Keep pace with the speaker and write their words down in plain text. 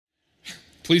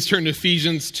Please turn to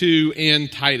Ephesians 2 and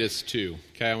Titus 2.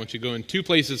 Okay, I want you to go in two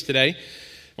places today. I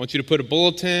want you to put a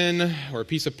bulletin or a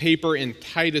piece of paper in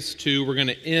Titus 2. We're going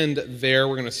to end there.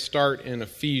 We're going to start in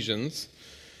Ephesians.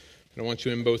 I want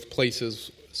you in both places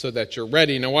so that you're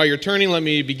ready. Now, while you're turning, let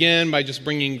me begin by just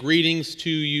bringing greetings to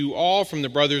you all from the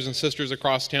brothers and sisters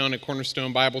across town at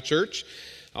Cornerstone Bible Church.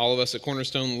 All of us at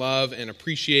Cornerstone love and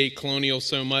appreciate Colonial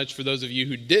so much. For those of you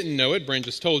who didn't know it, Brent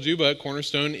just told you, but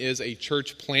Cornerstone is a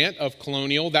church plant of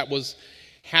Colonial that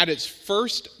had its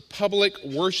first public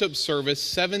worship service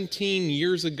 17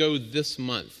 years ago this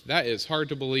month. That is hard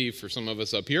to believe for some of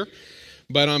us up here.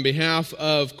 But on behalf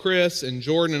of Chris and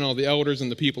Jordan and all the elders and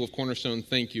the people of Cornerstone,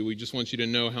 thank you. We just want you to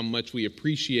know how much we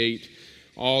appreciate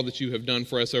all that you have done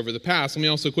for us over the past. Let me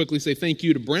also quickly say thank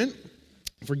you to Brent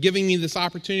for giving me this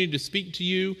opportunity to speak to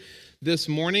you this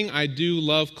morning. I do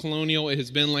love Colonial. It has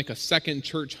been like a second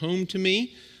church home to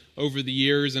me over the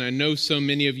years, and I know so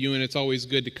many of you, and it's always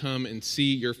good to come and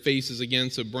see your faces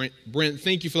again. So Brent,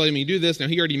 thank you for letting me do this. Now,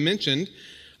 he already mentioned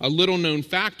a little-known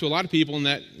fact to a lot of people, and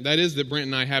that is that Brent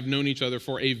and I have known each other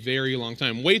for a very long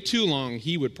time. Way too long,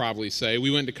 he would probably say.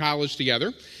 We went to college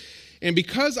together. And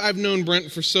because I've known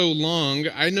Brent for so long,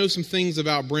 I know some things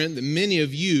about Brent that many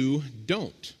of you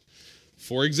don't.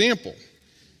 For example,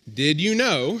 did you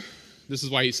know, this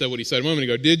is why he said what he said a moment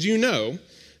ago, did you know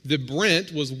that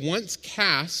Brent was once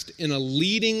cast in a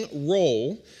leading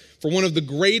role for one of the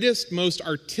greatest, most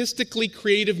artistically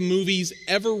creative movies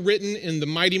ever written in the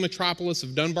mighty metropolis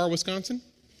of Dunbar, Wisconsin?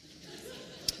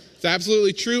 It's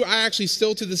absolutely true. I actually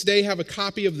still to this day have a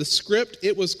copy of the script.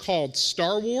 It was called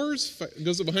Star Wars. It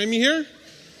goes up behind me here.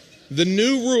 The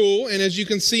New Rule, and as you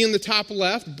can see in the top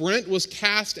left, Brent was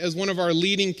cast as one of our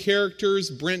leading characters,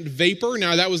 Brent Vapor.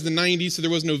 Now, that was the 90s, so there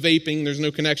was no vaping. There's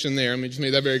no connection there. Let me just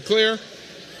make that very clear.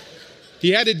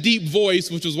 He had a deep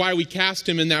voice, which was why we cast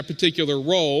him in that particular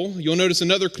role. You'll notice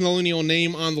another Colonial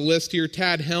name on the list here.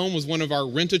 Tad Helm was one of our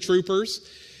rent-a-troopers.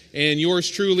 And yours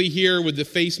truly here with the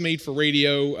face made for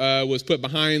radio was put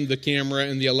behind the camera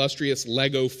in the illustrious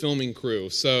Lego filming crew.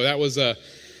 So that was a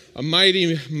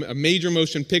major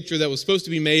motion picture that was supposed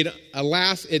to be made.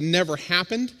 Alas, it never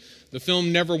happened. The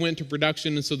film never went to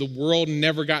production, and so the world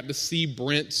never got to see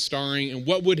Brent starring in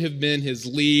what would have been his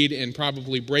lead and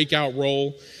probably breakout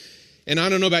role. And I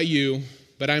don't know about you,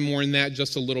 but I mourn that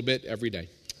just a little bit every day.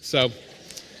 So,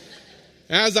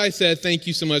 as I said, thank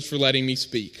you so much for letting me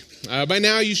speak. By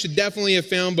now, you should definitely have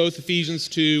found both Ephesians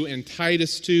 2 and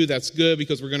Titus 2. That's good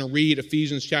because we're going to read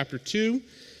Ephesians chapter 2.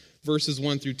 Verses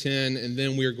 1 through 10, and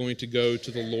then we are going to go to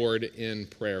the Lord in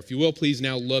prayer. If you will, please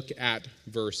now look at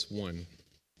verse 1.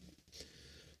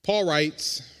 Paul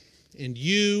writes, "And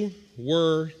you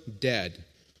were dead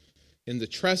in the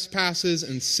trespasses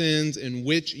and sins in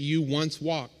which you once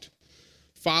walked,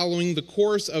 following the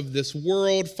course of this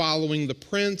world, following the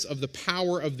prince of the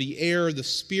power of the air, the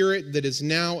spirit that is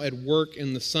now at work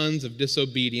in the sons of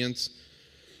disobedience,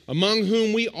 among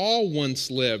whom we all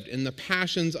once lived in the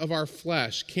passions of our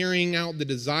flesh, carrying out the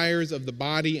desires of the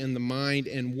body and the mind,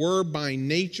 and were by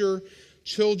nature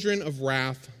children of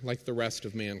wrath like the rest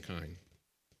of mankind.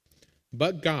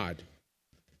 But God,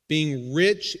 being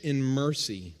rich in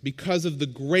mercy, because of the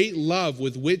great love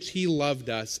with which he loved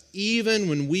us, even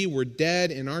when we were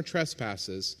dead in our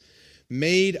trespasses,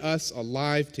 made us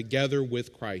alive together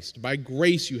with Christ. By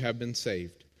grace you have been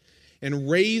saved, and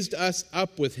raised us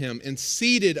up with him, and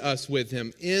seated us with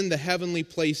him in the heavenly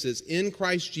places in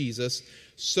Christ Jesus,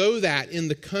 so that in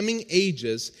the coming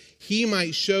ages he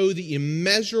might show the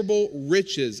immeasurable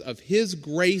riches of his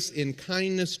grace and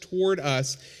kindness toward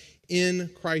us in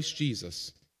Christ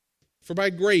Jesus. For by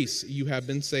grace you have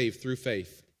been saved through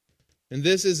faith. And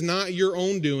this is not your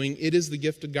own doing, it is the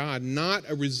gift of God, not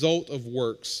a result of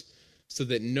works, so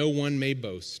that no one may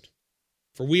boast.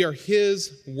 For we are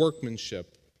his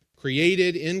workmanship,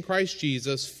 created in Christ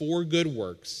Jesus for good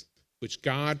works, which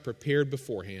God prepared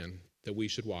beforehand that we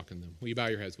should walk in them." Will you bow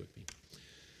your heads with me?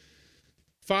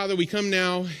 Father, we come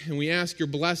now and we ask your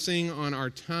blessing on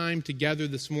our time together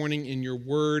this morning in your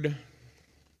word.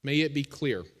 May it be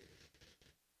clear.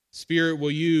 Spirit,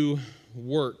 will you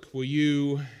work? Will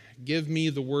you give me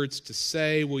the words to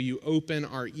say? Will you open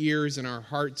our ears and our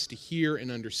hearts to hear and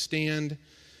understand,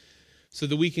 so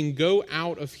that we can go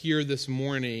out of here this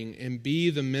morning and be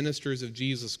the ministers of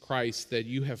Jesus Christ that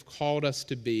you have called us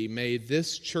to be. May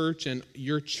this church and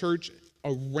your church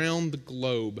around the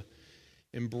globe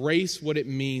embrace what it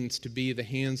means to be the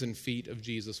hands and feet of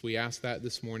Jesus. We ask that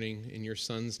this morning in your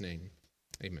Son's name.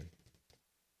 Amen.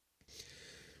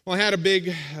 Well, I had a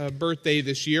big birthday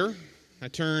this year. I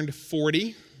turned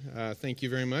 40. Thank you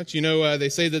very much. You know, they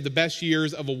say that the best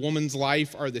years of a woman's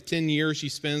life are the 10 years she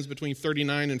spends between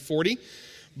 39 and 40.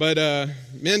 But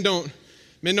men don't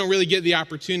really get the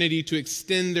opportunity to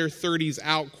extend their 30s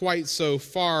out quite so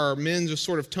far. Men just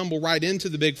sort of tumble right into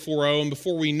the big 4-0, and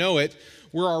before we know it,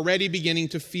 we're already beginning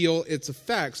to feel its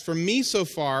effects. For me so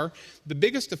far, the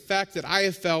biggest effect that I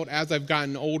have felt as I've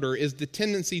gotten older is the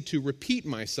tendency to repeat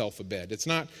myself a bit. It's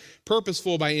not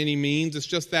purposeful by any means. It's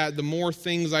just that the more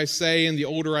things I say and the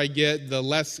older I get, the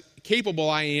less capable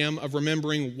I am of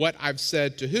remembering what I've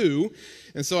said to who.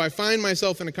 And so I find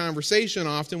myself in a conversation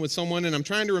often with someone, and I'm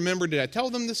trying to remember, did I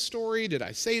tell them this story? Did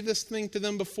I say this thing to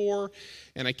them before?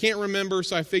 And I can't remember,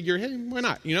 so I figure, hey, why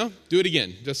not? Do it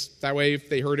again. Just that way, if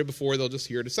they heard it before, they'll just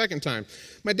hear it a second time.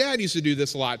 My dad used to do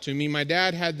this a lot to me. My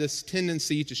dad had this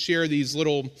tendency to share these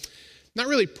little, not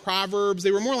really proverbs,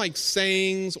 they were more like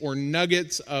sayings or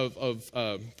nuggets of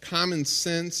common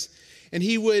sense, and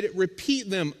he would repeat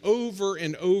them over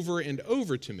and over and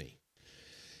over to me.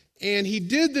 And he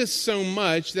did this so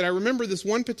much that I remember this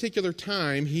one particular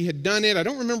time he had done it. I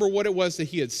don't remember what it was that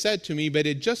he had said to me, but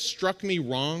it just struck me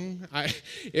wrong. I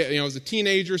was a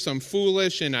teenager, so I'm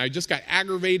foolish, and I just got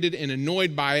aggravated and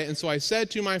annoyed by it. And so I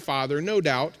said to my father, no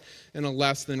doubt, in a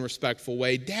less than respectful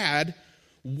way, Dad,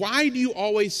 why do you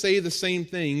always say the same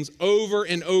things over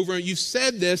and over? You've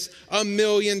said this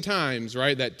 1,000,000 times,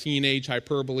 right? That teenage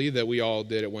hyperbole that we all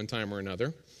did at one time or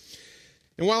another.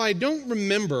 And while I don't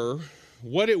remember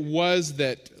what it was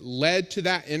that led to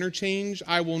that interchange,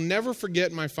 I will never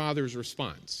forget my father's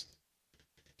response.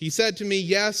 He said to me,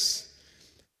 yes,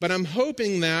 but I'm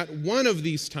hoping that one of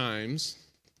these times,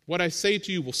 what I say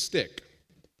to you will stick.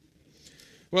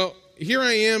 Well, here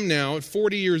I am now at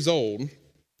 40 years old,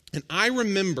 and I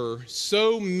remember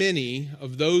so many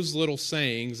of those little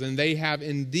sayings, and they have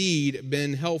indeed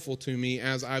been helpful to me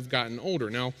as I've gotten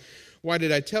older. Now, why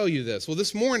did I tell you this? Well,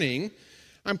 this morning,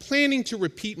 I'm planning to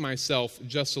repeat myself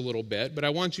just a little bit, but I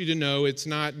want you to know it's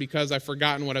not because I've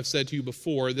forgotten what I've said to you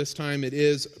before. This time it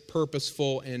is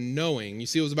purposeful and knowing. You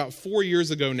see, it was about 4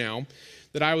 years ago now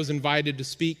that I was invited to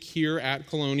speak here at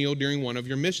Colonial during one of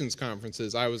your missions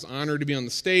conferences. I was honored to be on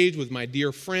the stage with my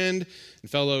dear friend and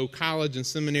fellow college and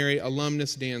seminary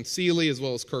alumnus Dan Seeley, as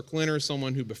well as Kirk Linner,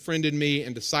 someone who befriended me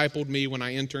and discipled me when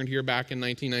I interned here back in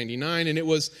 1999. And it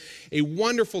was a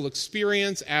wonderful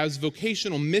experience as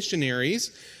vocational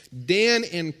missionaries. Dan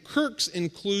and Kirk's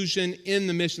inclusion in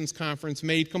the missions conference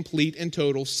made complete and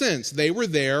total sense. They were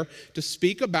there to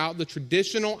speak about the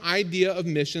traditional idea of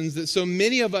missions that so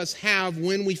many of us have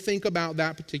when we think about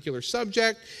that particular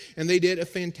subject, and they did a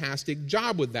fantastic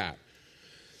job with that.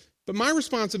 But my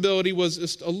responsibility was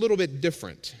just a little bit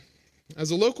different.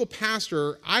 As a local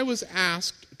pastor, I was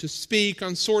asked to speak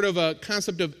on sort of a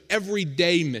concept of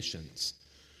everyday missions.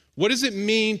 What does it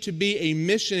mean to be a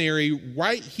missionary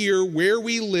right here where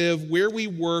we live, where we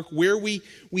work, where we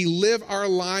live our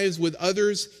lives with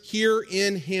others here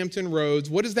in Hampton Roads?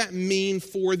 What does that mean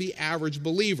for the average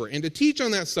believer? And to teach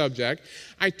on that subject,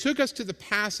 I took us to the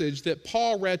passage that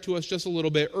Paul read to us just a little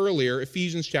bit earlier,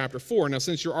 Ephesians chapter 4. Now,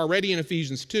 since you're already in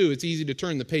Ephesians 2, it's easy to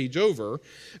turn the page over.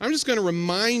 I'm just going to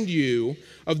remind you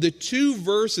of the two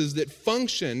verses that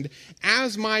functioned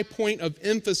as my point of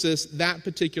emphasis that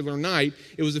particular night.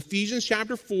 It was Ephesians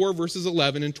chapter 4, verses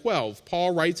 11 and 12.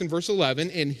 Paul writes in verse 11,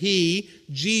 and he,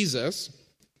 Jesus,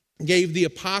 gave the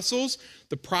apostles,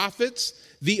 the prophets,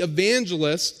 the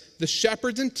evangelists, the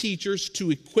shepherds and teachers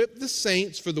to equip the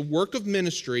saints for the work of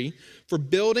ministry, for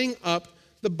building up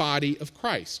the body of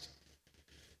Christ.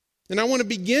 And I want to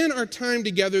begin our time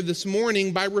together this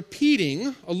morning by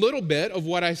repeating a little bit of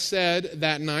what I said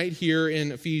that night here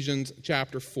in Ephesians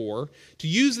chapter 4, to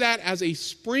use that as a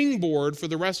springboard for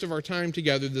the rest of our time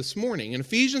together this morning. In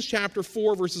Ephesians chapter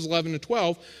 4, verses 11 to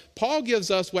 12, Paul gives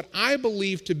us what I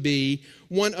believe to be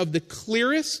one of the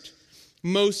clearest,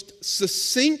 most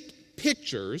succinct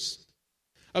pictures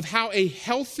of how a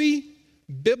healthy,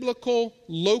 biblical,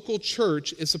 local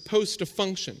church is supposed to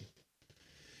function.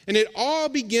 And it all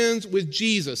begins with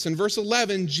Jesus. In verse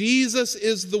 11, Jesus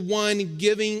is the one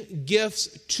giving gifts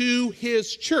to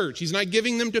his church. He's not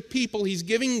giving them to people. He's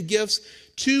giving gifts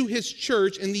to his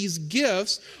church. And these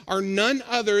gifts are none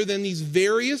other than these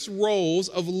various roles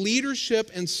of leadership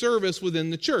and service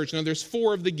within the church. Now, there's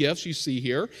 4 of the gifts you see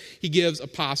here. He gives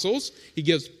apostles, he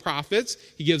gives prophets,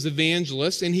 he gives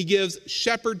evangelists, and he gives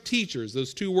shepherd teachers.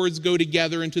 Those 2 words go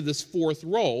together into this 4th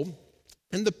role.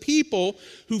 And the people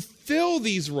who fill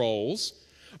these roles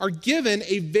are given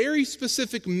a very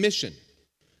specific mission,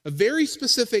 a very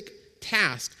specific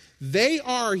task. They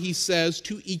are, he says,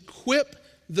 to equip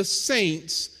the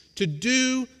saints to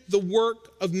do the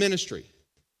work of ministry.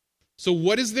 So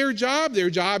what is their job? Their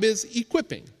job is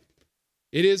equipping.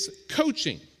 It is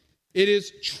coaching. It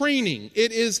is training.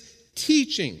 It is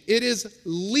teaching. It is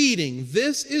leading.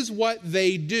 This is what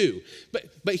they do.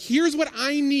 But here's what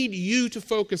I need you to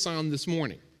focus on this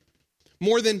morning.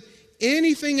 More than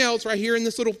anything else right here in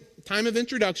this little time of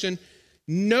introduction,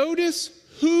 notice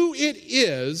who it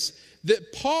is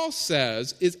that Paul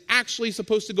says is actually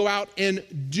supposed to go out and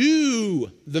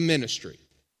do the ministry.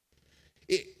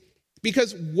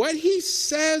 Because what he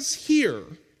says here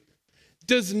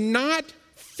does not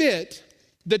fit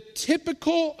the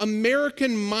typical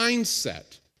American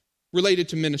mindset related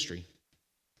to ministry.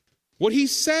 What he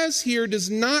says here does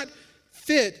not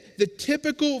fit the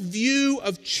typical view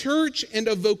of church and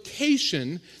of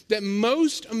vocation that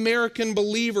most American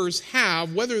believers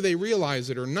have, whether they realize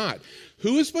it or not.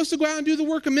 Who is supposed to go out and do the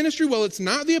work of ministry? Well, it's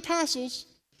not the apostles,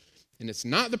 and it's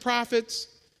not the prophets,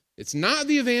 it's not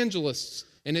the evangelists,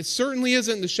 and it certainly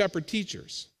isn't the shepherd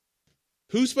teachers.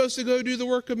 Who's supposed to go do the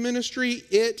work of ministry?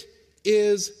 It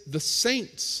is the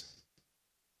saints.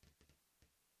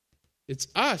 It's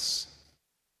us.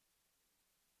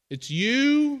 It's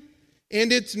you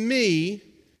and it's me,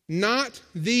 not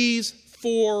these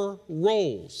four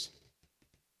roles.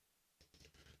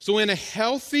 So in a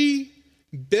healthy,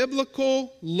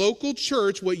 biblical, local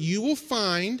church, what you will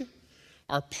find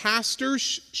are pastors,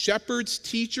 shepherds,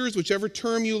 teachers, whichever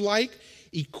term you like,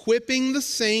 equipping the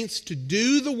saints to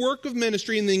do the work of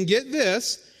ministry. And then get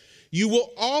this, you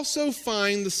will also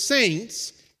find the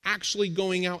saints actually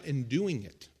going out and doing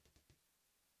it.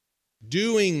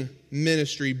 Doing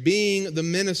ministry, being the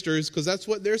ministers, because that's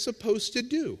what they're supposed to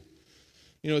do.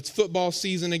 You know, it's football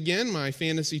season again. My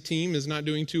fantasy team is not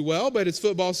doing too well, but it's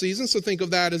football season, so think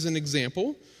of that as an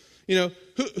example. You know,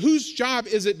 whose job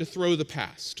is it to throw the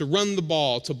pass, to run the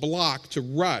ball, to block, to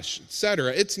rush,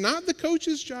 etc.? It's not the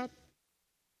coach's job.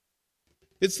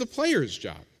 It's the player's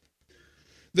job.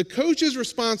 The coach's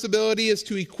responsibility is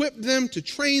to equip them, to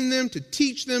train them, to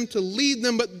teach them, to lead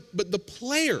them, but the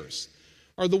players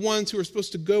are the ones who are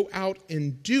supposed to go out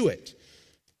and do it.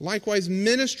 Likewise,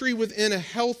 ministry within a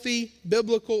healthy,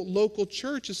 biblical, local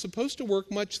church is supposed to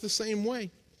work much the same way.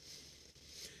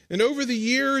 And over the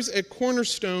years at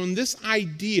Cornerstone, this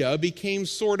idea became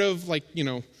sort of like,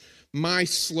 my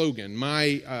slogan,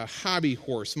 my hobby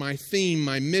horse, my theme,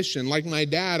 my mission. Like my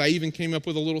dad, I even came up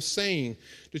with a little saying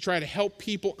to try to help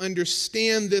people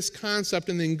understand this concept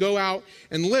and then go out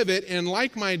and live it. And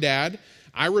like my dad,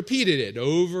 I repeated it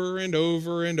over and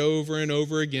over and over and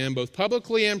over again, both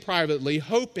publicly and privately,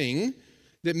 hoping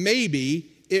that maybe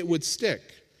it would stick.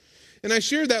 And I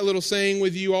shared that little saying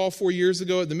with you all 4 years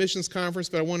ago at the missions conference,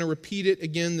 but I want to repeat it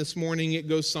again this morning. It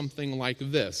goes something like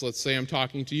this. Let's say I'm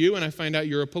talking to you and I find out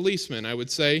you're a policeman. I would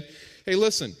say, hey,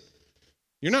 listen,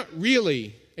 you're not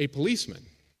really a policeman.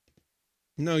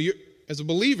 No, as a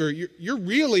believer, you're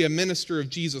really a minister of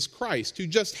Jesus Christ who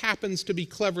just happens to be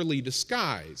cleverly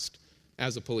disguised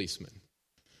as a policeman.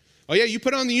 Oh yeah, you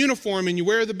put on the uniform and you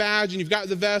wear the badge and you've got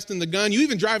the vest and the gun. You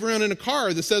even drive around in a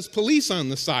car that says police on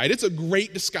the side. It's a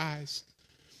great disguise.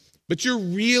 But you're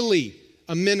really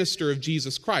a minister of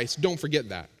Jesus Christ. Don't forget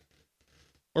that.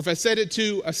 Or if I said it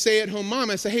to a stay-at-home mom,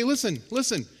 I say, hey,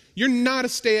 listen, you're not a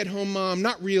stay-at-home mom,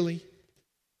 not really.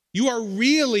 You are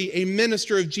really a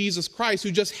minister of Jesus Christ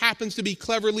who just happens to be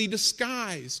cleverly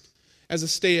disguised as a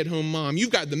stay-at-home mom.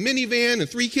 You've got the minivan and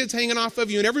 3 kids hanging off of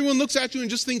you, and everyone looks at you and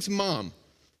just thinks mom.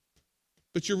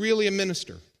 But you're really a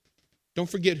minister. Don't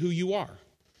forget who you are.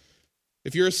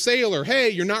 If you're a sailor, hey,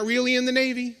 you're not really in the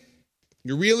Navy.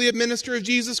 You're really a minister of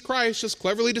Jesus Christ, just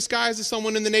cleverly disguised as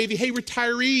someone in the Navy. Hey,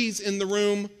 retirees in the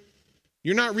room,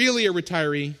 you're not really a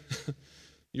retiree.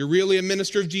 You're really a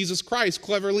minister of Jesus Christ,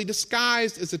 cleverly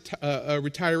disguised as a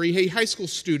retiree. Hey, high school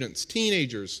students,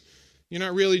 teenagers, you're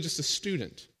not really just a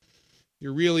student.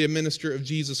 You're really a minister of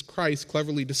Jesus Christ,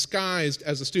 cleverly disguised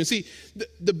as a student. See,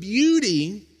 the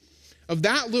beauty of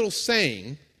that little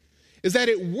saying is that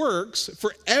it works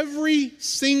for every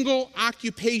single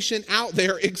occupation out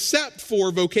there except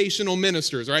for vocational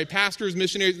ministers, all right? Pastors,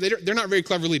 missionaries, they're not very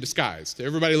cleverly disguised.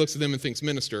 Everybody looks at them and thinks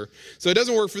minister. So it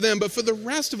doesn't work for them. But for the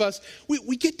rest of us,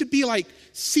 we get to be like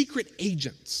secret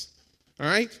agents, all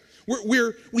right?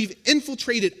 We've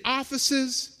infiltrated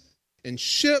offices and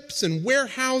ships and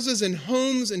warehouses and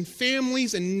homes and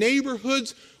families and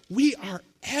neighborhoods. We are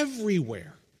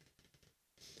everywhere.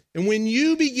 And when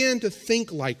you begin to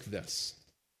think like this,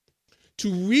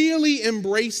 to really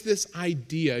embrace this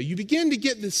idea, you begin to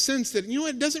get this sense that,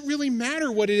 it doesn't really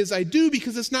matter what it is I do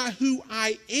because it's not who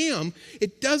I am.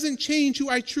 It doesn't change who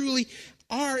I truly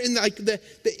are in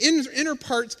the inner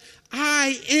parts.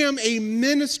 I am a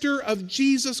minister of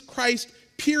Jesus Christ,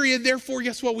 period. Therefore,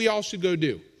 guess what we all should go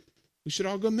do? We should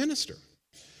all go minister.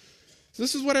 So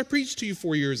this is what I preached to you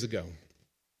 4 years ago.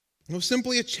 It was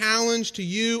simply a challenge to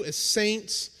you as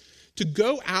saints to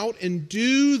go out and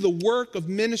do the work of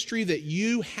ministry that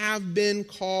you have been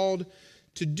called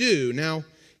to do. Now,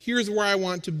 here's where I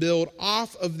want to build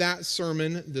off of that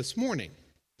sermon this morning.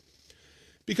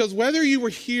 Because whether you were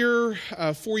here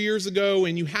 4 years ago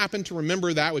and you happen to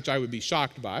remember that, which I would be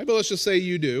shocked by, but let's just say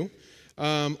you do,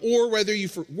 or whether you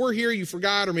were here, you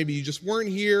forgot, or maybe you just weren't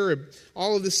here,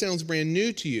 all of this sounds brand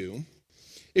new to you.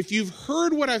 If you've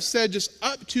heard what I've said just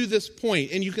up to this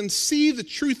point, and you can see the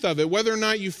truth of it, whether or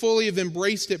not you fully have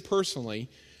embraced it personally,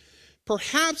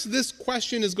 perhaps this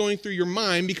question is going through your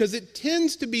mind because it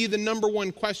tends to be the number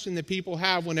one question that people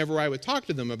have whenever I would talk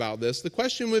to them about this. The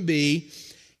question would be,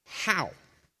 how?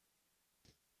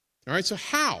 All right, so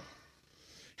how?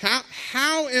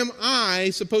 How am I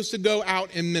supposed to go out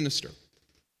and minister?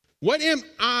 What am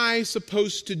I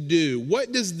supposed to do?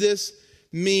 What does this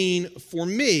mean for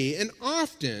me? And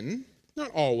often,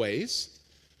 not always,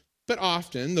 but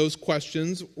often, those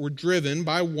questions were driven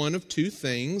by one of two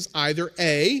things. Either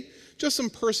A, just some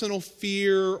personal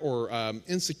fear or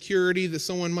insecurity that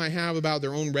someone might have about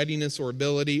their own readiness or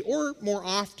ability, or more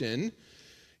often,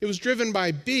 it was driven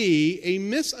by B, a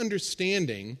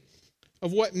misunderstanding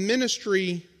of what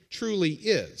ministry truly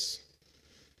is.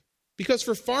 Because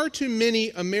for far too many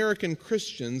American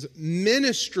Christians,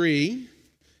 ministry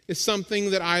is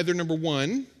something that either, number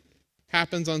one,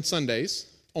 happens on Sundays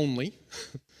only,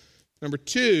 number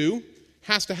two,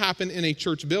 has to happen in a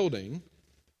church building,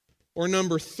 or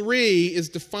number three, is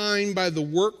defined by the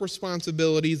work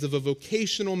responsibilities of a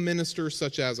vocational minister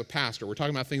such as a pastor. We're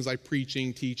talking about things like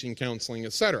preaching, teaching, counseling,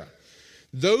 etc.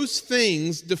 Those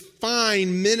things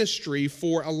define ministry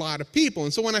for a lot of people.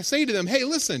 And so when I say to them, hey,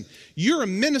 listen, you're a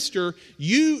minister,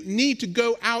 you need to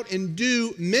go out and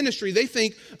do ministry, they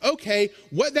think, okay,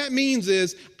 what that means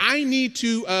is I need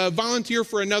to volunteer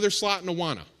for another slot in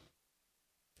Awana.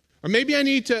 Or maybe I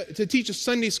need to teach a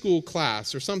Sunday school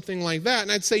class or something like that.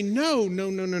 And I'd say, no.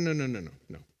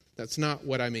 That's not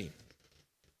what I mean.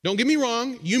 Don't get me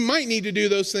wrong, you might need to do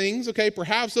those things, okay?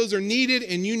 Perhaps those are needed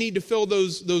and you need to fill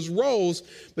those roles,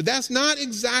 but that's not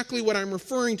exactly what I'm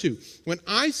referring to. When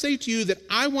I say to you that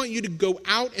I want you to go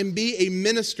out and be a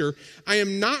minister, I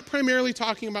am not primarily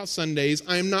talking about Sundays.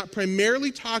 I am not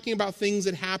primarily talking about things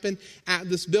that happen at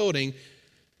this building.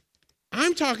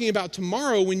 I'm talking about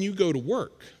tomorrow when you go to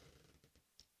work.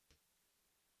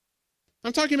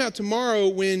 I'm talking about tomorrow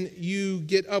when you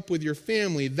get up with your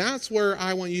family. That's where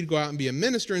I want you to go out and be a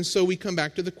minister. And so we come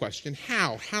back to the question,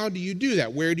 how? How do you do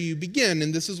that? Where do you begin?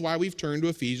 And this is why we've turned to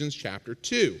Ephesians chapter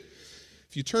 2.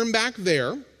 If you turn back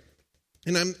there,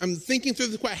 and I'm thinking through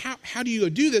the question, how do you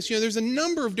do this? You know, there's a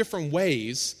number of different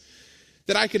ways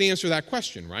that I could answer that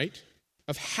question, right?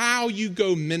 Of how you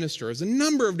go minister. There's a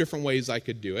number of different ways I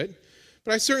could do it.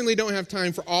 But I certainly don't have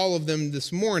time for all of them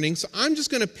this morning. So I'm just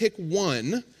going to pick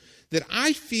one that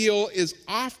I feel is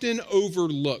often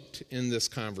overlooked in this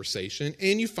conversation,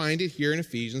 and you find it here in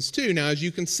Ephesians 2. Now, as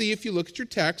you can see, if you look at your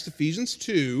text, Ephesians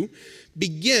 2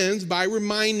 begins by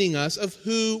reminding us of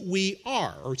who we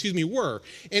are, were.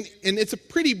 And it's a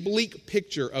pretty bleak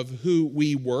picture of who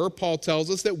we were. Paul tells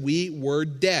us that we were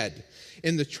dead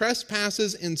in the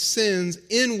trespasses and sins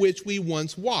in which we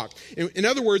once walked. In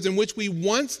other words, in which we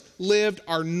once lived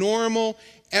our normal,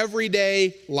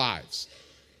 everyday lives.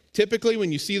 Typically,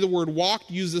 when you see the word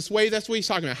walked used this way, that's what he's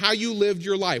talking about, how you lived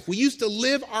your life. We used to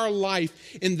live our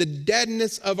life in the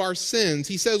deadness of our sins.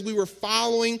 He says we were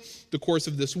following the course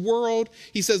of this world.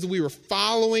 He says that we were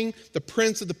following the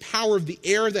prince of the power of the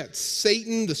air, that's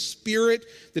Satan, the spirit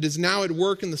that is now at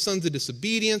work in the sons of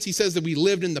disobedience. He says that we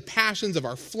lived in the passions of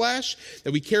our flesh,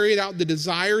 that we carried out the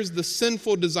desires, the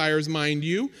sinful desires, mind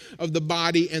you, of the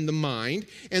body and the mind,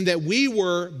 and that we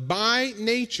were by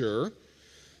nature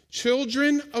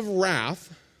children of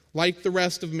wrath like the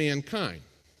rest of mankind.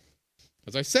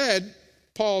 As I said,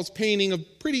 Paul's painting a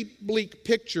pretty bleak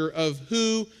picture of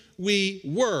who we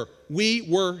were. We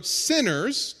were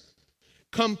sinners,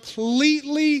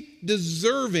 completely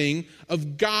deserving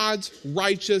of God's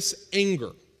righteous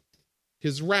anger,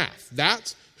 his wrath.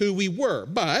 That's who we were.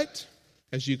 But,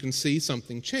 as you can see,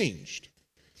 something changed.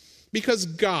 Because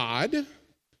God,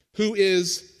 who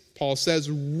is, Paul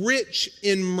says, rich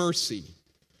in mercy,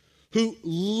 who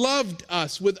loved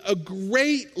us with a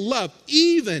great love,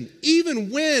 even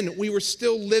when we were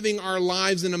still living our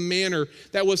lives in a manner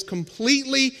that was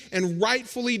completely and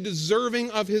rightfully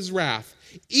deserving of his wrath.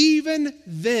 Even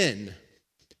then,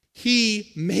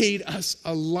 he made us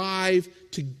alive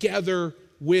together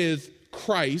with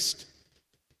Christ.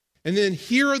 And then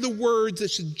here are the words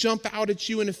that should jump out at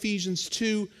you in Ephesians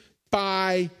 2,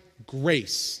 by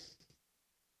grace.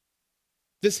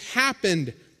 This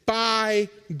happened by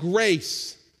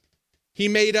grace. He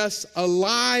made us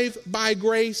alive by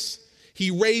grace. He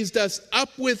raised us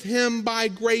up with him by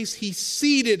grace. He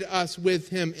seated us with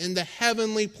him in the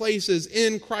heavenly places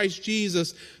in Christ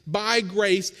Jesus by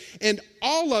grace. And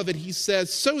all of it, he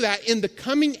says, so that in the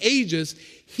coming ages,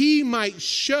 he might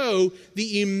show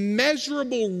the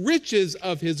immeasurable riches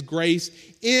of his grace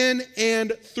in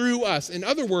and through us. In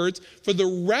other words, for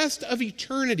the rest of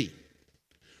eternity,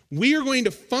 we are going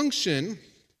to function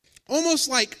almost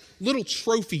like little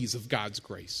trophies of God's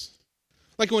grace.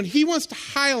 Like when he wants to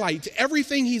highlight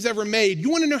everything he's ever made, you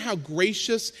want to know how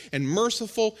gracious and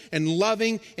merciful and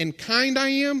loving and kind I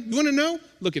am? You want to know?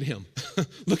 Look at him.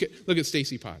 Look at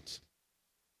Stacy Potts.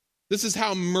 This is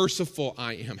how merciful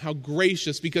I am, how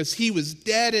gracious, because he was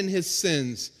dead in his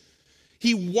sins.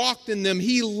 He walked in them.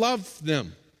 He loved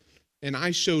them. And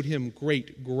I showed him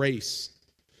great grace.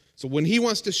 So when he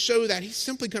wants to show that, he's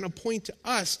simply going to point to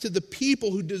us, to the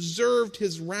people who deserved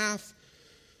his wrath,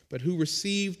 but who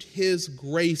received his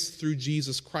grace through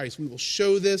Jesus Christ. We will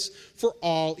show this for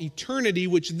all eternity,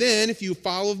 which then, if you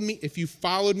followed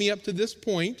me up to this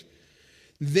point,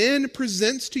 then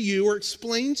presents to you or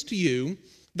explains to you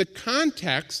the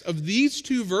context of these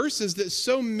two verses that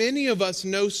so many of us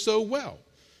know so well.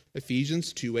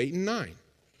 Ephesians 2:8-9.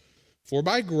 For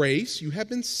by grace you have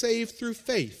been saved through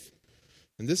faith.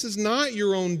 And this is not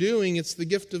your own doing, it's the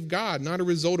gift of God, not a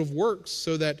result of works,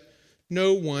 so that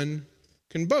no one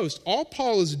can boast. All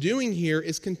Paul is doing here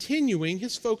is continuing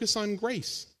his focus on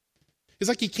grace. It's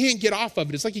like he can't get off of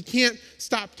it. It's like he can't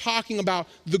stop talking about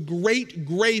the great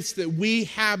grace that we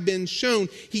have been shown.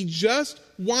 He just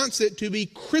wants it to be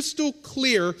crystal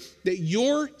clear that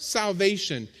your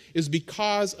salvation is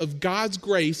because of God's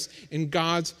grace and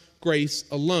God's grace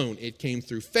alone. It came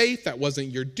through faith. That wasn't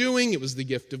your doing. It was the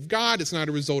gift of God. It's not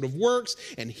a result of works.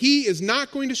 And he is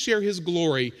not going to share his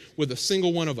glory with a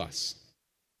single one of us.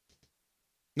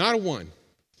 Not a one.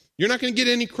 You're not going to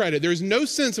get any credit. There's no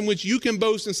sense in which you can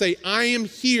boast and say, I am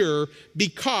here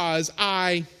because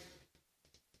I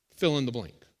fill in the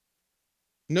blank.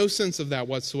 No sense of that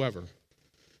whatsoever.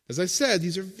 As I said,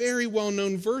 these are very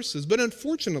well-known verses, but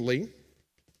unfortunately,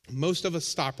 most of us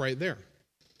stop right there.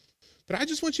 But I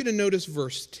just want you to notice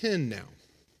verse 10 now.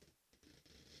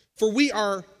 For we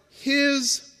are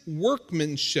his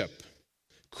workmanship,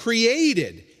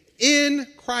 created in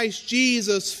Christ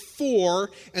Jesus for,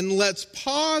 and let's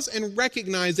pause and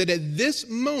recognize that at this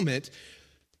moment,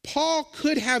 Paul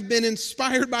could have been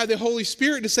inspired by the Holy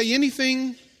Spirit to say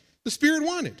anything the Spirit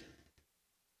wanted.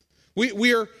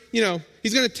 We are,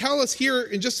 he's going to tell us here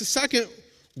in just a second,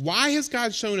 why has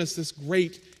God shown us this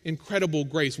great, incredible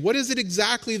grace? What is it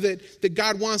exactly that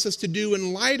God wants us to do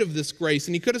in light of this grace?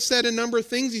 And he could have said a number of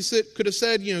things. Could have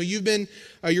said, you're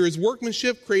his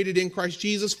workmanship created in Christ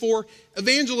Jesus for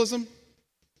evangelism.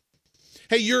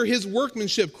 Hey, you're his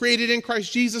workmanship created in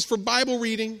Christ Jesus for Bible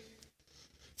reading,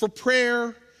 for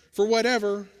prayer, for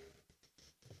whatever.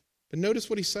 But notice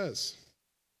what he says.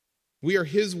 We are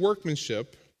his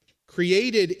workmanship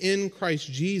created in Christ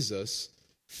Jesus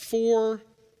for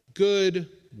good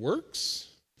works.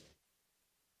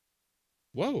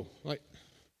 Whoa,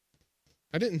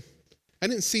 I didn't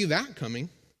see that coming.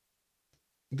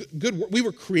 Good. We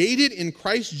were created in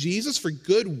Christ Jesus for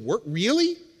good work.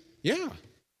 Really? Yeah.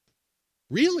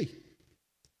 Really?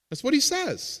 That's what he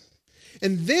says.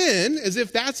 And then, as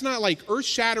if that's not like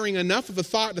earth-shattering enough of a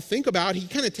thought to think about, he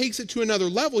kind of takes it to another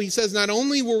level. He says, not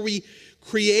only were we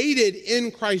created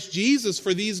in Christ Jesus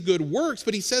for these good works,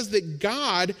 but he says that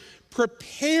God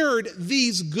prepared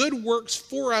these good works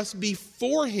for us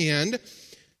beforehand,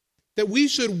 that we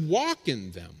should walk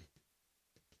in them.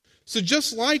 So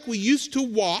just like we used to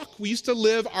walk, we used to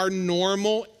live our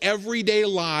normal, everyday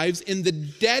lives in the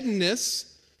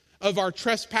deadness of our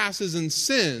trespasses and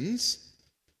sins,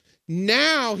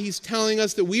 now he's telling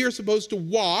us that we are supposed to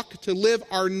walk, to live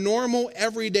our normal,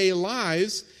 everyday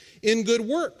lives in good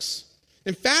works.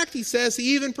 In fact, he says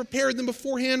he even prepared them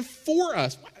beforehand for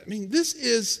us. I mean, this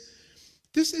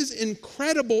is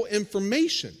incredible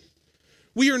information.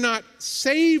 We are not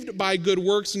saved by good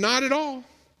works, not at all.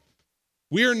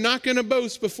 We are not going to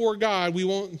boast before God. He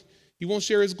won't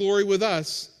share his glory with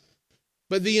us.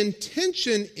 But the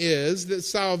intention is that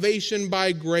salvation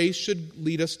by grace should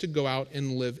lead us to go out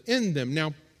and live in them.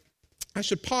 Now, I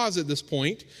should pause at this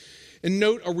point and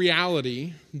note a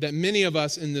reality that many of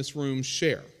us in this room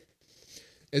share.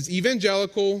 As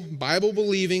evangelical,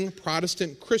 Bible-believing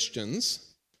Protestant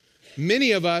Christians,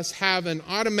 many of us have an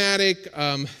automatic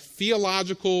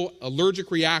theological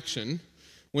allergic reaction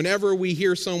whenever we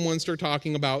hear someone start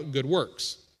talking about good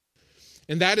works.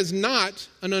 And that is not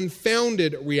an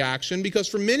unfounded reaction, because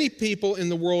for many people in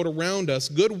the world around us,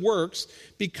 good works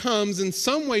becomes in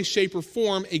some way, shape, or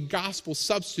form a gospel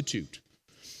substitute.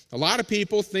 A lot of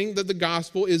people think that the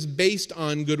gospel is based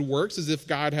on good works, as if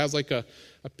God has like a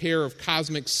pair of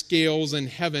cosmic scales in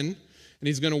heaven, and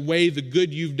he's going to weigh the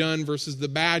good you've done versus the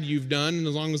bad you've done, and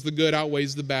as long as the good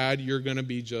outweighs the bad, you're going to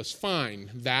be just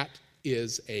fine. That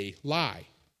is a lie.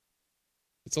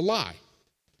 It's a lie.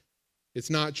 It's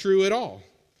not true at all.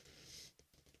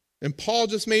 And Paul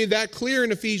just made that clear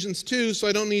in Ephesians 2, so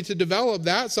I don't need to develop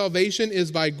that. Salvation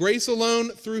is by grace alone,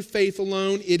 through faith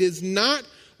alone. It is not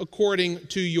according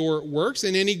to your works.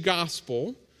 In any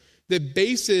gospel that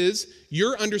bases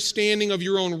your understanding of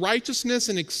your own righteousness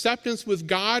and acceptance with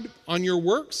God on your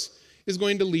works is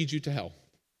going to lead you to hell.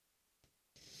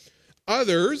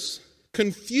 Others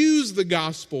confuse the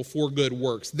gospel for good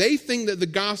works. They think that the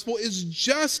gospel is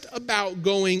just about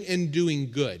going and doing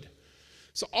good.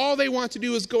 So all they want to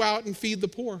do is go out and feed the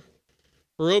poor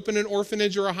or open an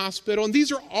orphanage or a hospital. And these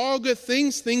are all good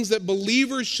things that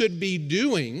believers should be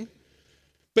doing.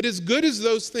 But as good as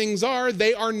those things are,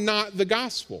 they are not the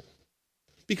gospel.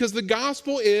 Because the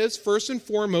gospel is, first and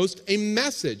foremost, a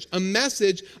message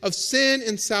of sin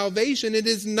and salvation. It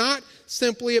is not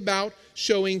simply about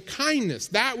showing kindness.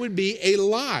 That would be a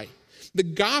lie. The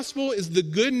gospel is the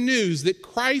good news that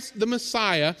Christ, the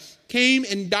Messiah, came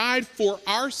and died for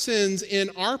our sins in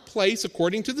our place,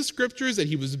 according to the Scriptures, that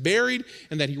he was buried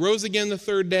and that he rose again the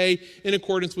third day in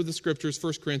accordance with the Scriptures,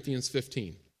 1 Corinthians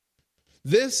 15.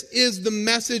 This is the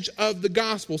message of the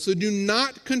gospel. So do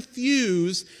not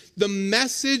confuse the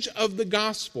message of the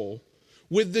gospel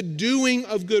with the doing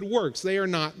of good works. They are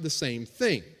not the same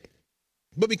thing.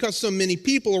 But because so many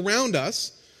people around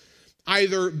us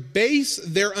either base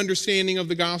their understanding of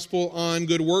the gospel on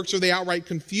good works or they outright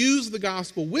confuse the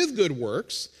gospel with good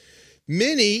works,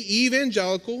 many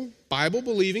evangelical,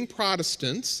 Bible-believing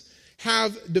Protestants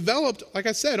have developed, like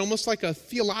I said, almost like a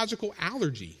theological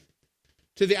allergy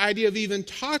to the idea of even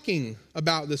talking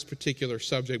about this particular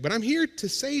subject. But I'm here to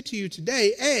say to you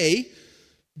today, A,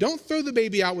 don't throw the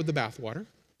baby out with the bathwater.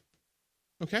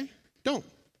 Okay? Don't.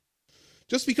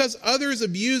 Just because others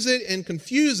abuse it and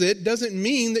confuse it doesn't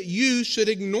mean that you should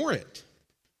ignore it.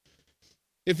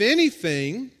 If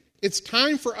anything, it's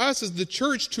time for us as the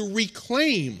church to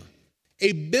reclaim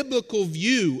a biblical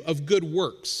view of good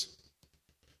works.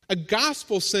 A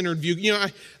gospel-centered view,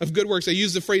 of good works. I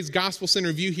use the phrase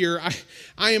gospel-centered view here.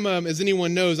 I am, as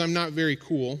anyone knows, I'm not very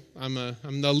cool. I'm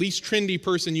the least trendy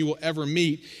person you will ever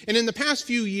meet. And in the past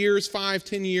few years,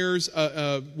 5-10 years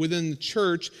within the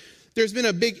church, there's been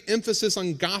a big emphasis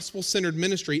on gospel-centered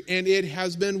ministry, and it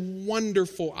has been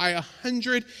wonderful. I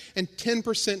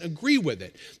 110% agree with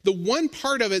it. The one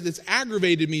part of it that's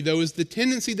aggravated me, though, is the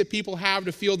tendency that people have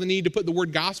to feel the need to put the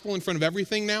word gospel in front of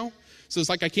everything now. So it's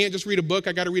like I can't just read a book,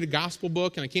 I got to read a gospel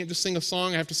book, and I can't just sing a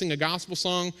song, I have to sing a gospel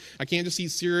song. I can't just eat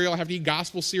cereal, I have to eat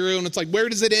gospel cereal, and it's like, where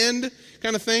does it end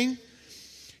kind of thing?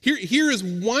 Here is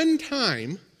one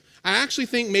time I actually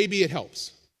think maybe it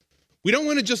helps. We don't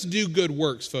want to just do good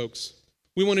works, folks.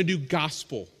 We want to do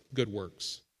gospel good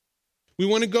works. We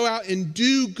want to go out and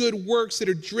do good works that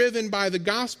are driven by the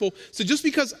gospel. So just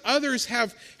because others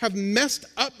have messed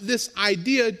up this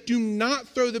idea, do not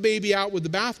throw the baby out with the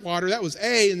bathwater. That was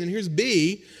A, and then here's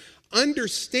B.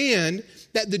 Understand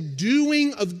that the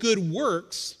doing of good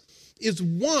works is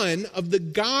one of the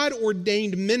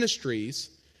God-ordained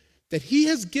ministries that he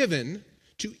has given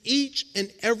to each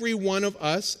and every one of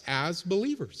us as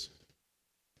believers.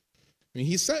 I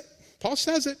mean, Paul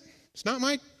says it. It's not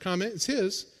my comment, it's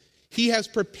his. He has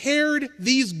prepared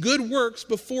these good works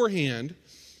beforehand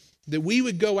that we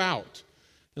would go out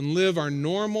and live our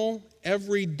normal,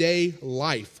 everyday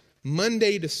life,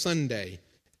 Monday to Sunday,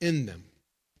 in them.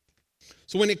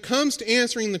 So when it comes to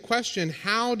answering the question,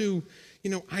 how do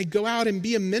I go out and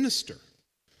be a minister?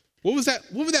 What would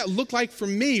that look like for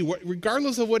me?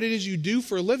 Regardless of what it is you do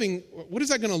for a living, what is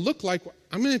that going to look like?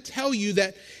 I'm going to tell you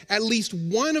that at least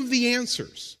one of the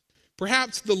answers,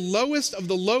 perhaps the lowest of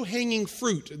the low-hanging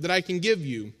fruit that I can give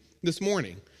you this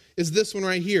morning, is this one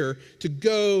right here: to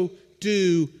go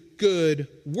do good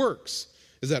works.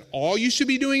 Is that all you should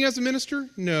be doing as a minister?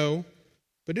 No,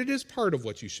 but it is part of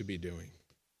what you should be doing.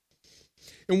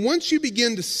 And once you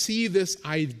begin to see this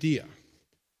idea,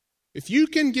 if you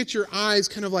can get your eyes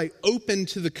kind of like open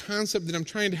to the concept that I'm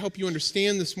trying to help you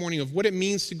understand this morning of what it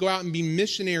means to go out and be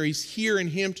missionaries here in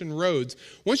Hampton Roads,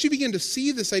 once you begin to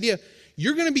see this idea,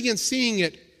 you're going to begin seeing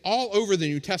it all over the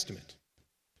New Testament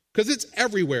because it's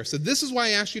everywhere. So this is why I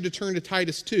asked you to turn to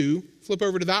Titus 2. Flip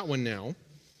over to that one now.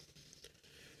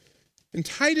 In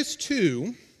Titus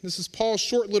 2, this is Paul's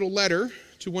short little letter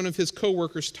to one of his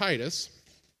co-workers, Titus,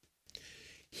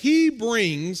 he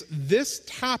brings this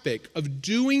topic of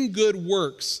doing good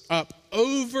works up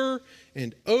over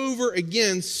and over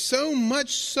again, so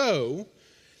much so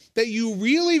that you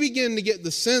really begin to get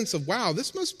the sense of, wow,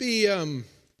 this must be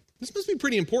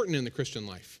pretty important in the Christian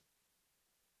life.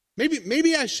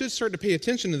 Maybe I should start to pay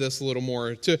attention to this a little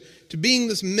more, to being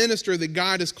this minister that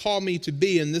God has called me to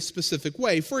be in this specific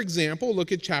way. For example,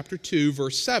 look at chapter 2,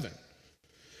 verse 7.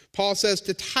 Paul says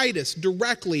to Titus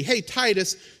directly, hey,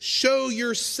 Titus, show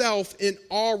yourself in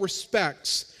all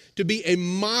respects to be a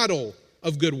model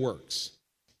of good works.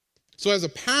 So as a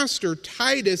pastor,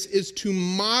 Titus is to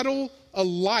model a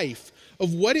life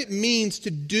of what it means to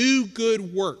do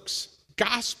good works,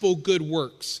 gospel good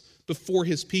works before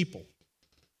his people.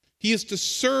 He is to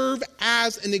serve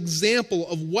as an example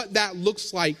of what that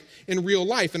looks like in real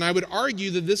life. And I would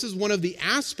argue that this is one of the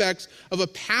aspects of a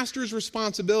pastor's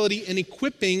responsibility in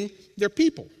equipping their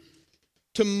people.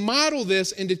 To model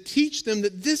this and to teach them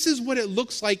that this is what it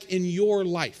looks like in your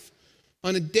life.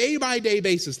 On a day-by-day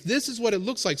basis, this is what it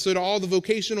looks like. So to all the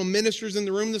vocational ministers in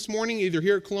the room this morning, either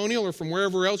here at Colonial or from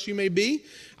wherever else you may be,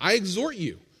 I exhort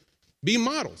you, be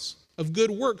models of good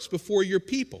works before your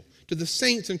people. To the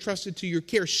saints entrusted to your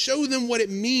care. Show them what it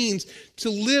means to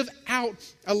live out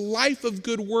a life of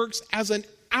good works as an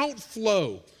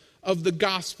outflow of the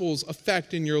gospel's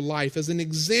effect in your life, as an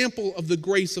example of the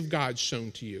grace of God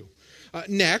shown to you.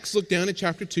 Next, look down at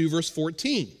chapter 2, verse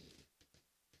 14.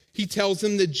 He tells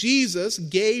them that Jesus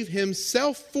gave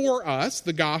himself for us,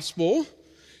 the gospel,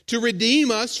 to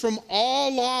redeem us from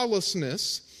all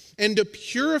lawlessness and to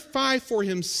purify for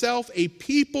himself a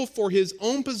people for his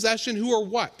own possession who are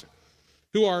what?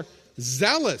 Who are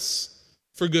zealous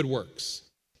for good works.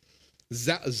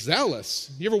 Zealous.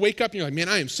 You ever wake up and you're like, man,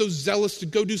 I am so zealous to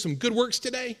go do some good works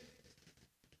today?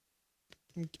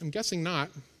 I'm guessing not.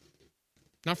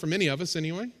 Not for many of us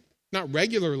anyway. Not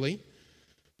regularly.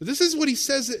 But this is what he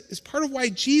says is part of why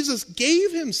Jesus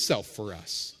gave himself for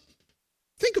us.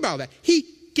 Think about that. He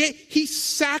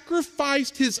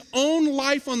sacrificed his own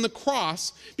life on the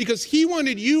cross because he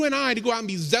wanted you and I to go out and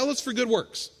be zealous for good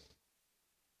works.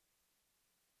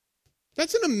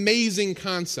 That's an amazing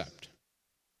concept.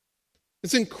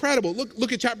 It's incredible.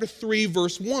 Look at chapter 3,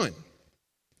 verse 1.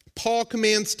 Paul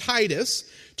commands Titus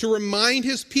to remind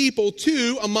his people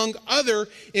to, among other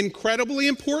incredibly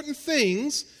important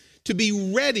things, to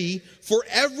be ready for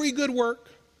every good work.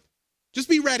 Just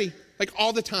be ready, like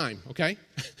all the time, okay?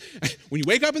 When you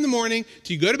wake up in the morning,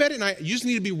 till you go to bed at night, you just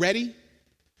need to be ready.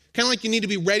 Kind of like you need to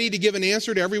be ready to give an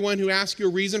answer to everyone who asks you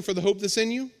a reason for the hope that's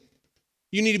in you.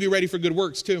 You need to be ready for good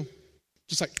works too.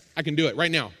 Just like, I can do it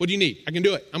right now. What do you need? I can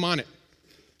do it. I'm on it.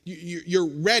 You're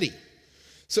ready.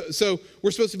 So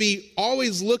we're supposed to be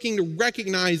always looking to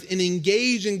recognize and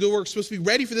engage in good works. We're supposed to be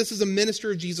ready for this as a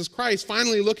minister of Jesus Christ.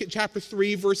 Finally, look at chapter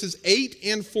 3, verses 8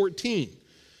 and 14.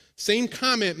 Same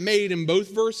comment made in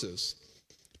both verses.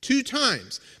 2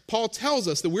 times, Paul tells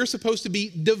us that we're supposed to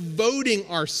be devoting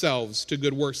ourselves to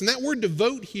good works. And that word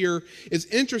devote here is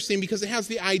interesting because it has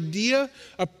the idea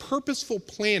of purposeful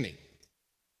planning.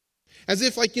 As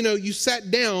if, like, you sat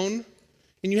down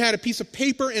and you had a piece of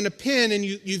paper and a pen and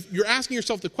you're asking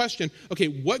yourself the question, okay,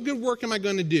 what good work am I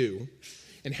going to do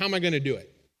and how am I going to do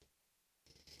it?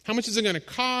 How much is it going to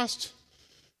cost?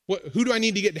 Who do I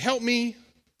need to get to help me?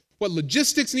 What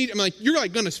logistics need? You're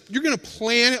going to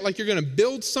plan it like you're going to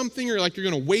build something or like you're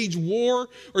going to wage war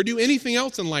or do anything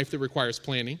else in life that requires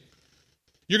planning.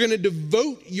 You're going to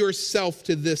devote yourself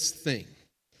to this thing.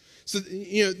 So,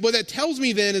 what that tells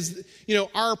me then is,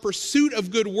 our pursuit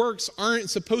of good works aren't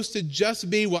supposed to just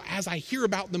be, well, as I hear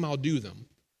about them, I'll do them.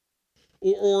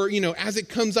 Or as it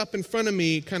comes up in front of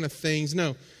me kind of things.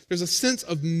 No, there's a sense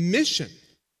of mission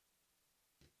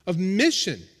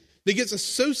that gets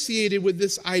associated with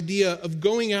this idea of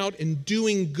going out and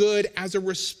doing good as a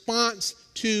response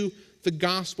to the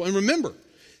gospel. And remember,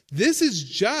 this is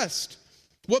just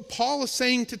what Paul is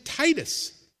saying to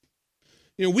Titus.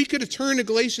 We could have turned to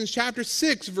Galatians chapter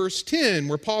 6, verse 10,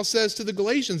 where Paul says to the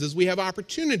Galatians, as we have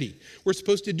opportunity, we're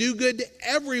supposed to do good to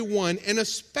everyone, and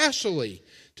especially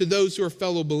to those who are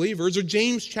fellow believers. Or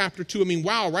James chapter 2,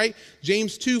 wow, right?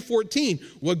 James 2:14.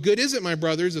 What good is it, my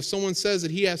brothers, if someone says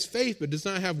that he has faith but does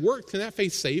not have work? Can that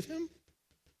faith save him?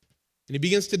 And he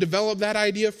begins to develop that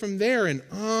idea from there, and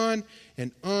on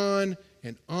and on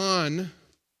and on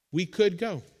we could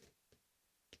go.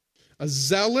 A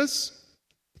zealous,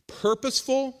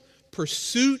 purposeful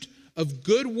pursuit of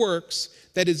good works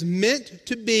that is meant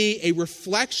to be a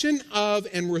reflection of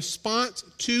and response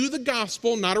to the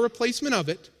gospel, not a replacement of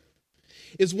it,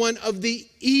 is one of the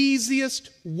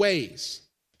easiest ways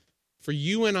for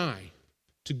you and I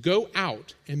to go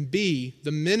out and be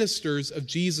the ministers of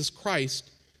Jesus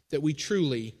Christ that we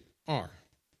truly are.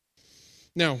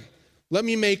 Now, let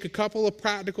me make a couple of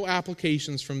practical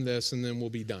applications from this, and then we'll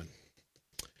be done.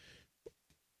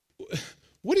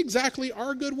 What exactly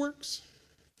are good works?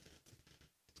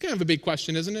 It's kind of a big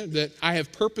question, isn't it? That I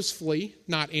have purposefully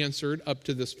not answered up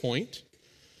to this point.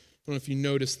 I don't know if you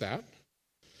noticed that.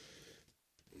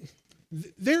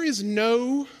 There is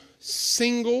no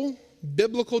single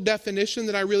biblical definition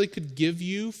that I really could give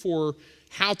you for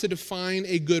how to define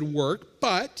a good work,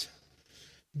 but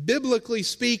biblically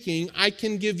speaking, I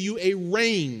can give you a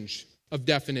range of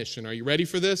definition. Are you ready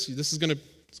for this? This is going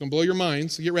to blow your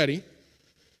mind, so get ready.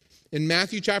 In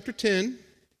Matthew chapter 10,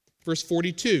 verse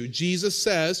 42, Jesus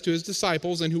says to his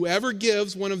disciples, "And whoever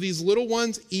gives one of these little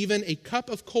ones even a cup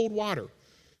of cold water,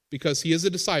 because he is a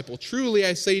disciple, truly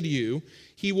I say to you,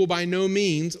 he will by no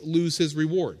means lose his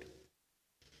reward."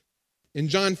 In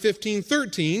John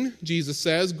 15:13, Jesus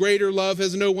says, "Greater love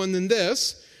has no one than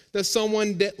this, that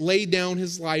someone laid down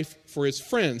his life for his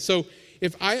friends." So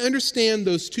if I understand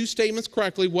those two statements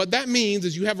correctly, what that means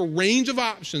is you have a range of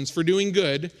options for doing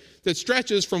good that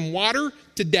stretches from water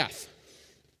to death.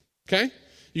 Okay?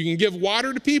 You can give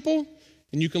water to people,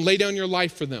 and you can lay down your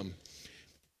life for them.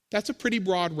 That's a pretty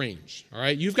broad range, all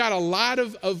right? You've got a lot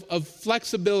of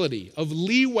flexibility, of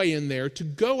leeway in there to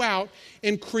go out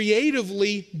and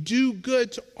creatively do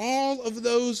good to all of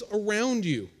those around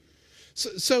you.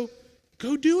 So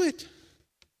go do it.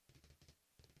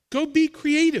 Go be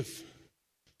creative.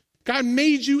 God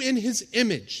made you in his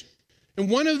image. And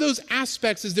one of those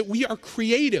aspects is that we are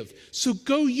creative. So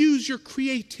go use your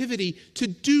creativity to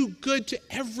do good to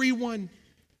everyone.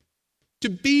 To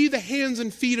be the hands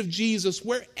and feet of Jesus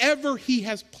wherever he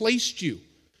has placed you.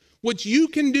 What you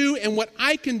can do and what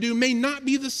I can do may not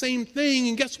be the same thing.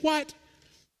 And guess what?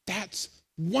 That's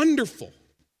wonderful.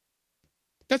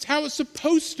 That's how it's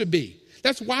supposed to be.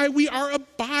 That's why we are a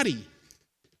body.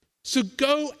 So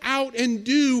go out and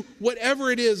do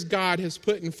whatever it is God has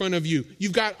put in front of you.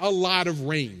 You've got a lot of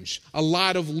range, a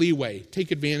lot of leeway. Take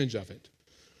advantage of it.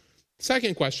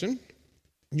 Second question,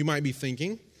 you might be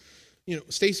thinking,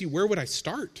 Stacy, where would I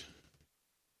start?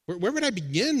 Where would I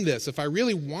begin this if I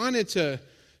really wanted to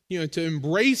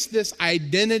embrace this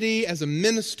identity as a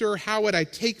minister? How would I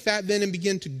take that then and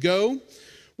begin to go?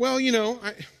 Well,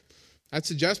 I'd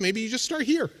suggest maybe you just start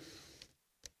here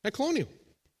at Colonial.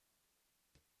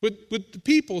 With the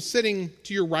people sitting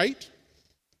to your right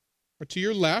or to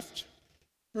your left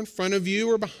or in front of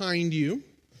you or behind you.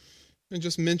 And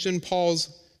just mention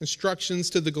Paul's instructions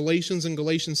to the Galatians in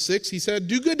Galatians 6. He said,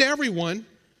 do good to everyone,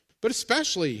 but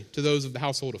especially to those of the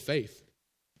household of faith.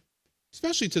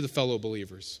 Especially to the fellow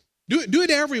believers. Do it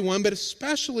to everyone, but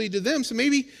especially to them. So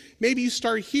maybe you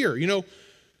start here.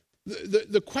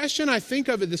 The question I think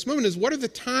of at this moment is, what are the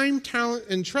time, talent,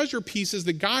 and treasure pieces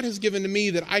that God has given to me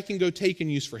that I can go take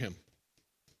and use for him?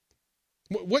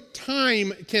 What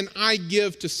time can I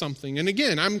give to something? And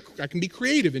again, I can be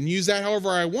creative and use that however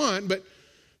I want, but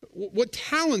what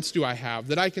talents do I have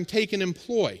that I can take and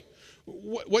employ?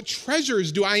 What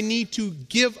treasures do I need to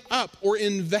give up or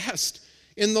invest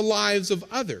in the lives of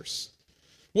others?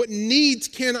 What needs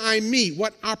can I meet?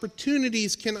 What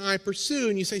opportunities can I pursue?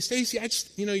 And you say, Stacy,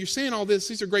 you're saying all this.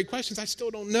 These are great questions. I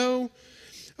still don't know.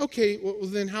 Okay, well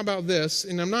then how about this?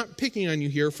 And I'm not picking on you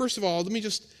here. First of all,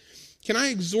 can I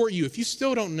exhort you, if you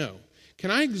still don't know,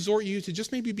 can I exhort you to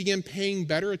just maybe begin paying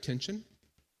better attention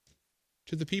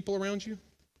to the people around you?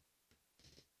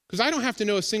 Because I don't have to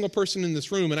know a single person in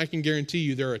this room, and I can guarantee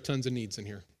you there are tons of needs in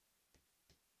here.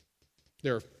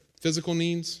 There are physical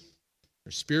needs,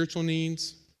 there's spiritual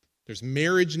needs, there's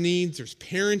marriage needs, there's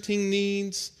parenting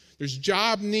needs, there's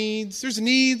job needs, there's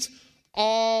needs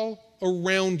all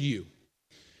around you.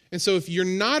 And so if you're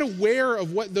not aware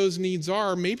of what those needs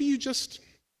are, maybe you've just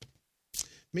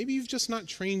not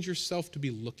trained yourself to be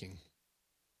looking.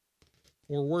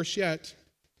 Or worse yet,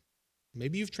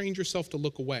 maybe you've trained yourself to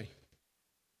look away.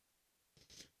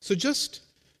 So just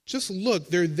look.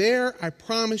 They're there, I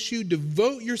promise you.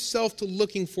 Devote yourself to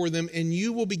looking for them, and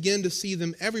you will begin to see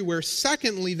them everywhere.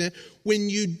 Secondly, then, when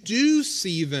you do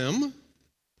see them,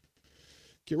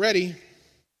 get ready.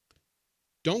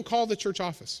 Don't call the church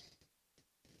office.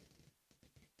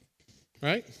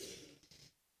 Right?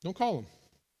 Don't call them.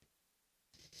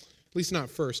 At least not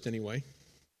first, anyway.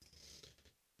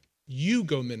 You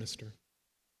go minister.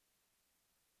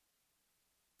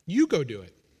 You go do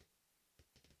it.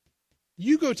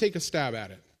 You go take a stab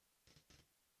at it.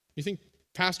 You think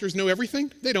pastors know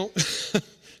everything? They don't.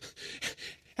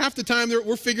 Half the time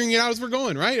we're figuring it out as we're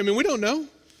going, right? I mean, we don't know.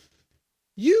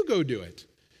 You go do it.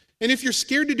 And if you're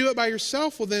scared to do it by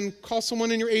yourself, well, then call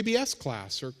someone in your ABS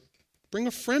class or bring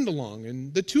a friend along.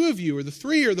 And the two of you or the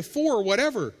three or the four or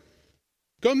whatever,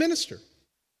 go minister.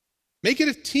 Make it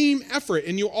a team effort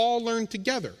and you'll all learn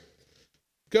together.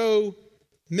 Go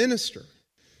minister.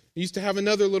 I used to have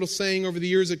another little saying over the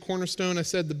years at Cornerstone. I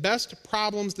said the best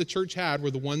problems the church had were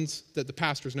the ones that the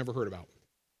pastors never heard about.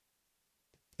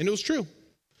 And it was true.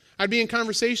 I'd be in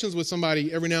conversations with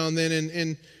somebody every now and then,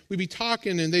 and we'd be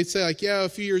talking, and they'd say, like, yeah, a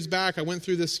few years back, I went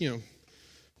through this,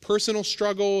 personal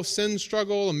struggle, sin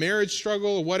struggle, a marriage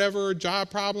struggle, or whatever, job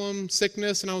problem,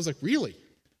 sickness. And I was like, really?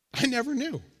 I never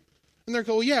knew. And they're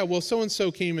going, yeah, well,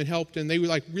 so-and-so came and helped, and they would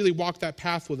like really walk that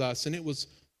path with us, and it was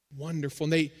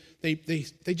wonderful. And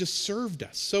they just served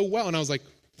us so well. And I was like,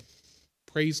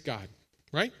 praise God,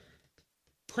 right?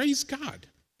 Praise God.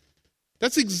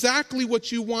 That's exactly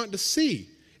what you want to see,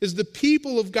 is the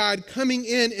people of God coming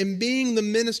in and being the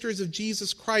ministers of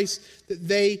Jesus Christ that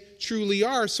they truly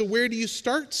are. So where do you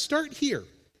start? Start here.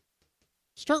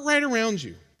 Start right around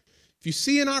you. If you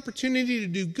see an opportunity to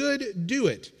do good, do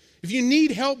it. If you need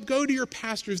help, go to your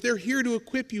pastors. They're here to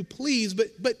equip you, please.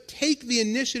 But take the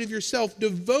initiative yourself.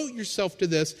 Devote yourself to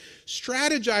this.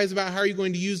 Strategize about how you're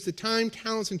going to use the time,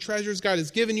 talents, and treasures God has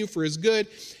given you for his good.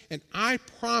 And I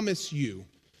promise you,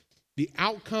 the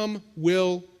outcome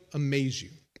will amaze you.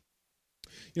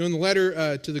 In the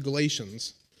letter to the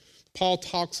Galatians, Paul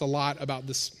talks a lot about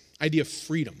this idea of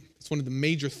freedom. It's one of the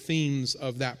major themes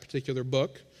of that particular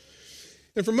book.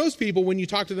 And for most people, when you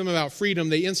talk to them about freedom,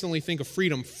 they instantly think of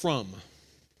freedom from.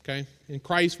 Okay? In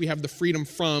Christ, we have the freedom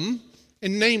from,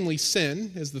 and namely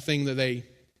sin is the thing that they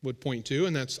would point to,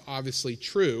 and that's obviously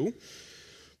true.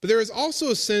 But there is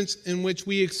also a sense in which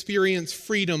we experience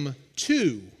freedom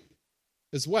to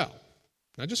as well.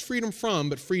 Not just freedom from,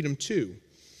 but freedom to.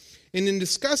 And in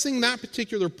discussing that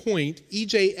particular point,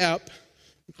 E.J. Epp,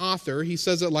 an author, he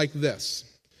says it like this.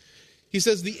 He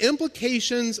says, the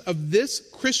implications of this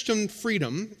Christian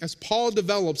freedom, as Paul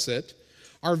develops it,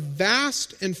 are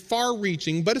vast and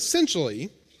far-reaching, but essentially,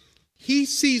 he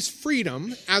sees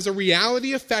freedom as a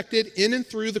reality affected in and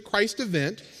through the Christ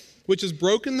event, which has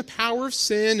broken the power of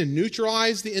sin and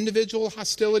neutralized the individual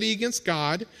hostility against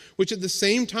God, which at the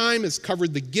same time has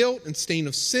covered the guilt and stain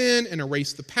of sin and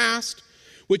erased the past,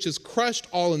 which has crushed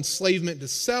all enslavement to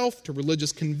self, to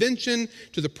religious convention,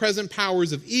 to the present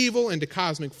powers of evil, and to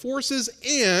cosmic forces,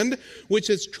 and which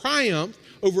has triumphed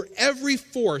over every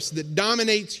force that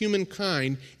dominates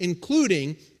humankind,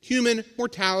 including human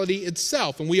mortality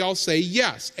itself. And we all say,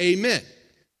 yes, amen.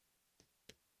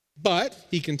 But,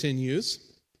 he continues,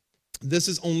 this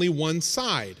is only one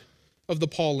side of the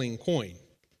Pauline coin.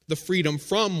 The freedom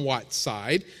from what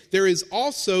side? There is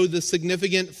also the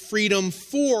significant freedom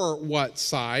for what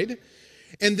side?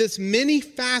 And this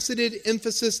many-faceted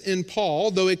emphasis in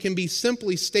Paul, though it can be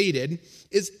simply stated,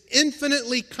 is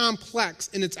infinitely complex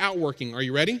in its outworking. Are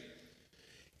you ready?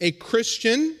 A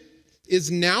Christian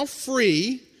is now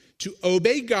free to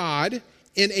obey God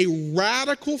in a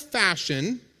radical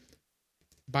fashion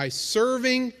by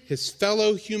serving his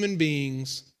fellow human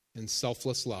beings in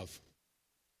selfless love.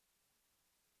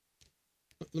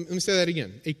 Let me say that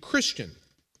again. A Christian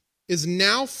is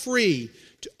now free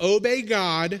to obey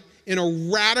God in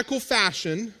a radical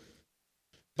fashion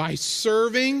by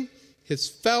serving his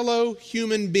fellow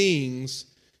human beings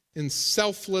in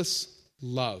selfless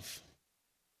love.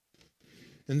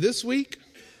 And this week,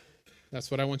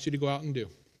 that's what I want you to go out and do.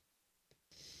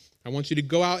 I want you to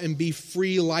go out and be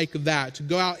free like that, to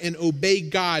go out and obey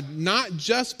God, not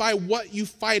just by what you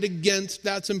fight against.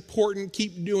 That's important.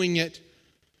 Keep doing it.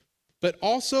 But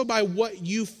also by what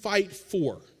you fight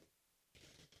for.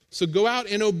 So go out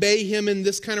and obey him in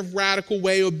this kind of radical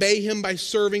way. Obey him by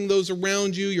serving those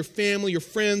around you, your family, your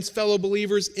friends, fellow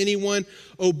believers, anyone.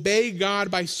 Obey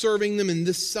God by serving them in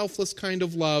this selfless kind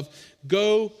of love.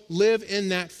 Go live in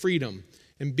that freedom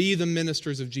and be the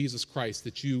ministers of Jesus Christ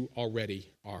that you already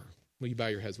are. Will you bow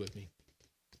your heads with me?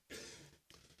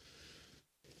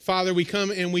 Father, we come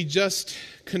and we just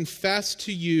confess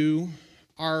to you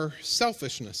our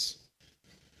selfishness.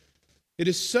 It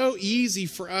is so easy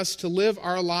for us to live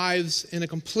our lives in a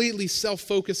completely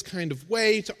self-focused kind of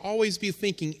way, to always be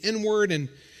thinking inward and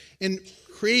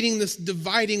creating this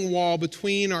dividing wall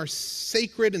between our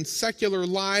sacred and secular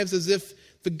lives, as if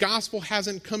the gospel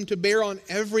hasn't come to bear on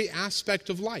every aspect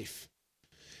of life.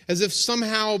 As if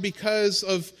somehow, because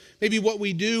of maybe what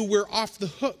we do, we're off the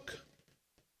hook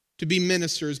to be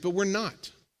ministers, but we're not.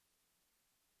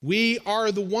 We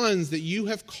are the ones that you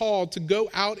have called to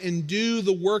go out and do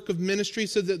the work of ministry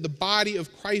so that the body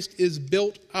of Christ is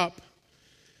built up.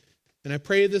 And I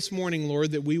pray this morning, Lord,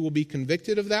 that we will be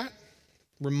convicted of that,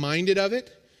 reminded of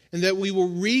it, and that we will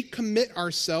recommit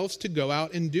ourselves to go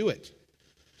out and do it.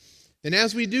 And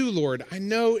as we do, Lord, I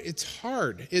know it's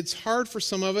hard. It's hard for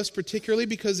some of us, particularly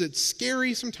because it's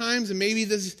scary sometimes, and maybe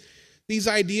these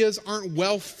ideas aren't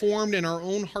well formed in our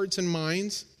own hearts and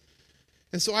minds.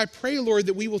 And so I pray, Lord,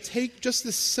 that we will take just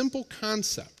this simple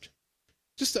concept,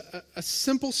 just a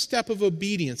simple step of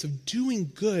obedience, of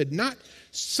doing good, not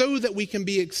so that we can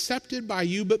be accepted by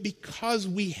you, but because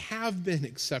we have been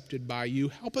accepted by you.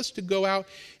 Help us to go out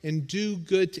and do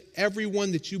good to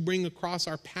everyone that you bring across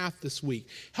our path this week.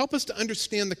 Help us to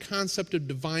understand the concept of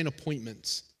divine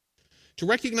appointments, to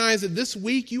recognize that this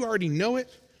week you already know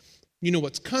it. You know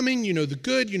what's coming, you know the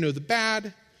good, you know the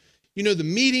bad, you know the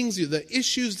meetings, the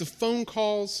issues, the phone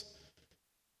calls.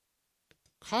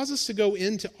 Cause us to go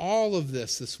into all of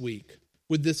this week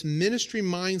with this ministry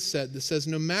mindset that says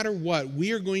no matter what,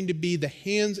 we are going to be the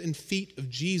hands and feet of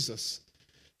Jesus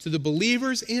to the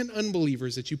believers and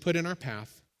unbelievers that you put in our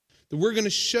path. That we're going to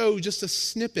show just a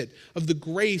snippet of the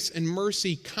grace and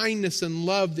mercy, kindness and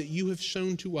love that you have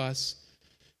shown to us.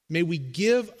 May we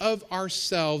give of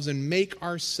ourselves and make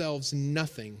ourselves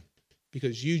nothing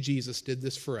because you, Jesus, did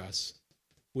this for us.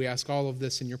 We ask all of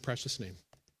this in your precious name.